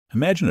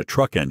Imagine a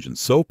truck engine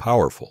so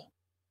powerful,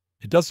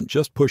 it doesn't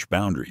just push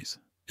boundaries,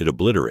 it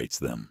obliterates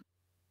them.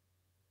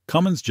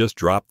 Cummins just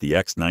dropped the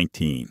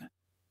X19,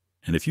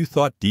 and if you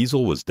thought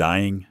diesel was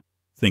dying,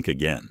 think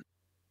again.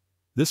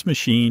 This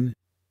machine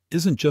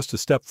isn't just a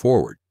step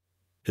forward,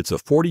 it's a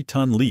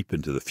 40-ton leap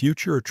into the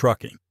future of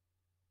trucking.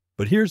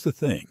 But here's the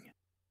thing,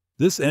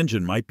 this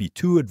engine might be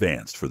too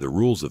advanced for the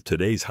rules of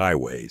today's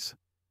highways,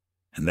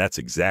 and that's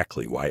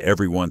exactly why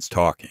everyone's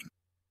talking.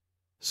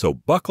 So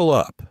buckle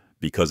up,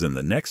 because in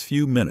the next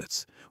few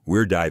minutes,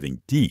 we're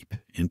diving deep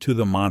into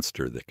the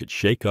monster that could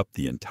shake up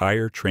the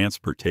entire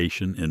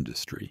transportation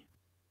industry.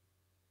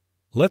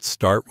 Let's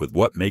start with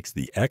what makes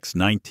the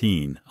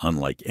X19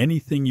 unlike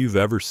anything you've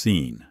ever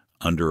seen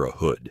under a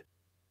hood.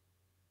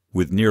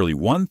 With nearly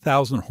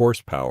 1,000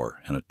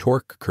 horsepower and a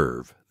torque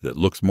curve that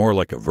looks more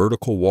like a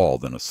vertical wall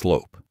than a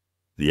slope,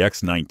 the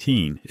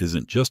X19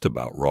 isn't just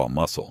about raw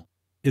muscle,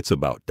 it's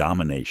about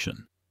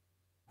domination.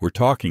 We're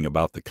talking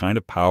about the kind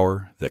of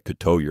power that could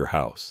tow your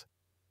house,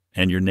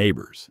 and your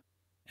neighbors,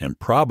 and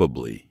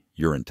probably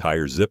your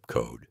entire zip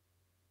code.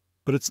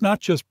 But it's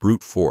not just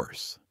brute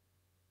force.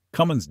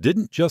 Cummins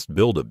didn't just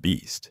build a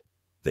beast,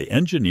 they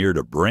engineered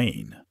a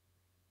brain.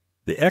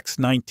 The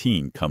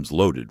X19 comes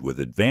loaded with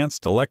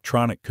advanced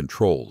electronic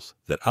controls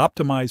that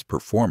optimize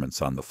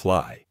performance on the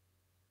fly.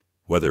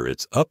 Whether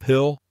it's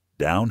uphill,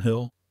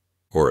 downhill,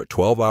 or a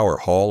 12-hour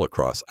haul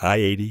across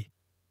I-80,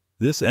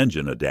 this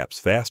engine adapts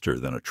faster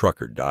than a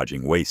trucker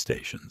dodging way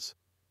stations.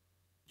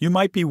 You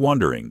might be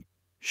wondering,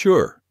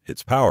 sure,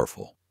 it's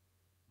powerful,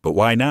 but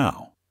why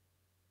now?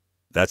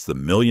 That's the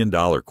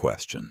million-dollar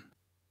question,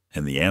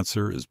 and the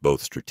answer is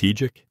both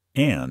strategic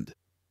and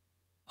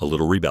a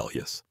little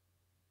rebellious.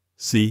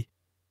 See,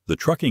 the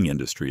trucking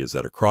industry is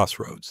at a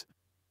crossroads.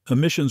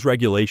 Emissions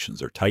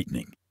regulations are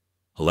tightening,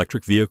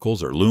 electric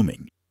vehicles are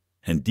looming,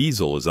 and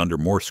diesel is under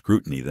more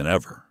scrutiny than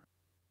ever.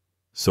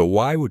 So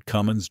why would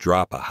Cummins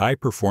drop a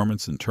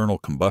high-performance internal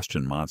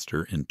combustion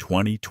monster in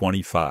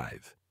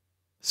 2025?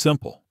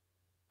 Simple.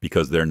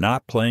 Because they're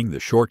not playing the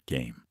short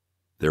game.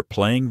 They're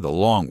playing the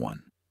long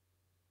one.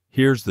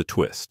 Here's the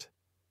twist.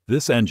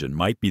 This engine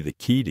might be the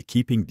key to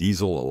keeping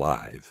diesel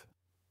alive.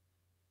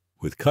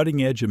 With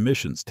cutting-edge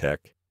emissions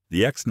tech,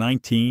 the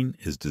X19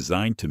 is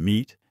designed to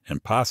meet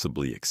and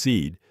possibly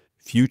exceed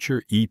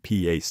future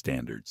EPA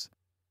standards.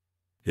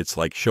 It's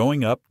like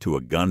showing up to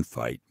a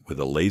gunfight with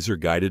a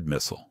laser-guided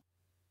missile.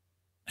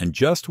 And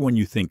just when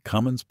you think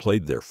Cummins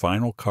played their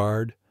final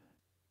card,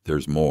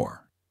 there's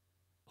more.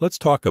 Let's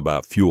talk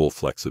about fuel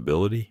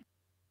flexibility.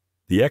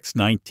 The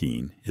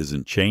X19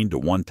 isn't chained to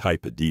one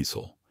type of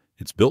diesel.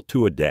 It's built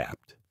to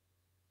adapt.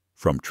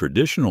 From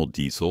traditional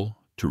diesel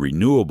to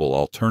renewable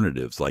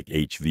alternatives like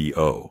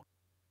HVO,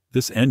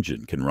 this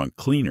engine can run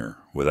cleaner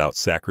without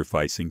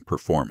sacrificing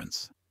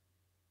performance.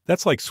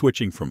 That's like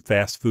switching from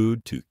fast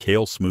food to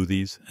kale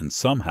smoothies and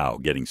somehow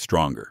getting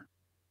stronger.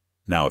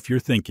 Now, if you're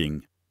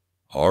thinking,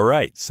 all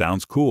right,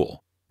 sounds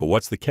cool, but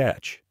what's the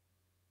catch?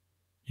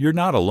 You're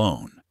not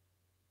alone.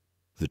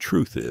 The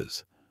truth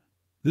is,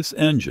 this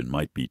engine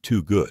might be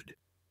too good.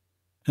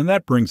 And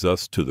that brings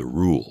us to the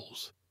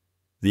rules.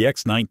 The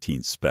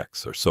X19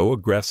 specs are so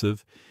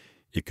aggressive,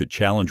 it could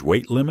challenge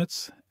weight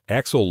limits,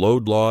 axle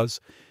load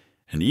laws,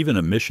 and even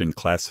emission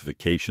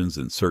classifications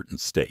in certain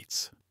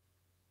states.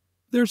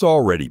 There's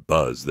already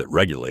buzz that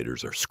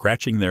regulators are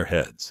scratching their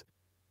heads.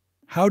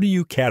 How do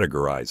you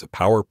categorize a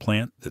power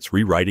plant that's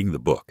rewriting the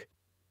book?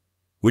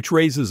 Which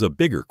raises a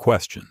bigger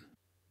question.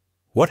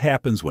 What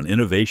happens when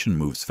innovation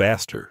moves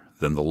faster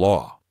than the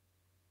law?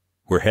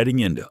 We're heading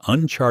into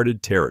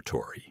uncharted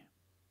territory.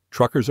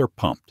 Truckers are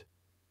pumped.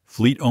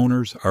 Fleet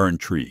owners are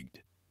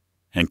intrigued.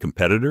 And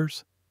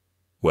competitors?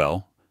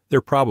 Well, they're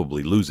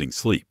probably losing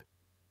sleep.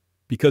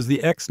 Because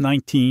the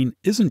X19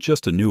 isn't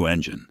just a new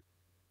engine.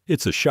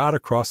 It's a shot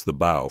across the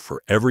bow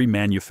for every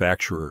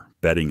manufacturer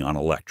betting on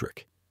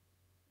electric.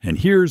 And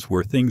here's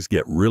where things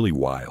get really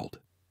wild.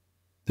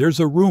 There's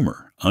a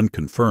rumor,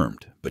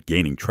 unconfirmed but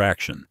gaining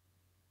traction,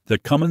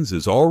 that Cummins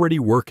is already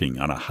working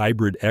on a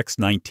hybrid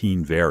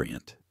X19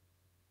 variant.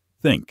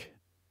 Think,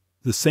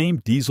 the same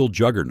diesel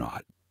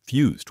juggernaut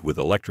fused with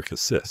electric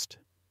assist,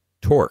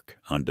 torque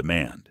on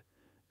demand,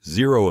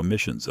 zero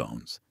emission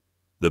zones,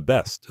 the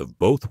best of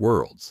both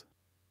worlds.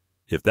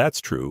 If that's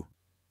true,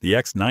 the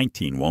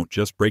X19 won't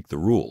just break the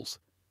rules,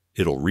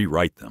 it'll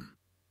rewrite them.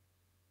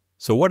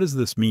 So what does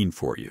this mean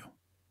for you?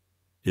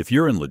 If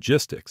you're in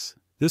logistics,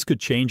 this could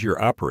change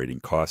your operating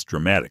costs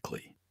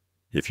dramatically.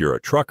 If you're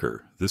a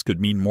trucker, this could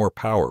mean more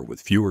power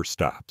with fewer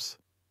stops.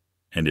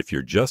 And if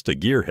you're just a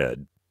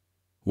gearhead,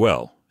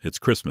 well, it's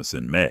Christmas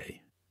in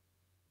May.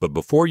 But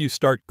before you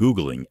start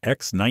Googling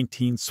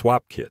X19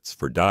 swap kits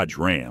for Dodge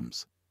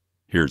Rams,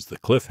 here's the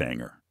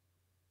cliffhanger.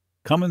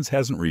 Cummins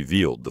hasn't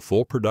revealed the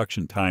full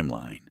production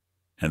timeline,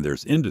 and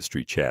there's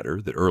industry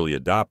chatter that early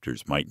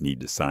adopters might need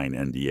to sign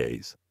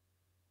NDAs.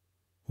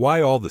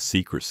 Why all the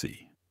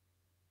secrecy?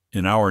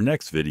 In our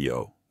next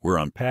video, we're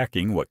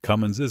unpacking what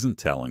Cummins isn't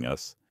telling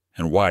us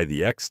and why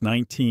the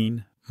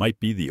X19 might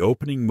be the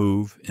opening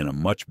move in a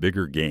much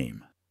bigger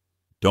game.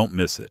 Don't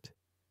miss it.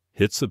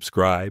 Hit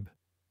subscribe,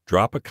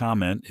 Drop a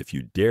comment if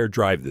you dare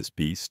drive this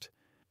beast.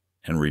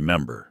 And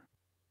remember,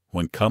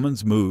 when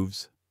Cummins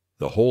moves,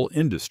 the whole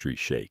industry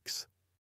shakes.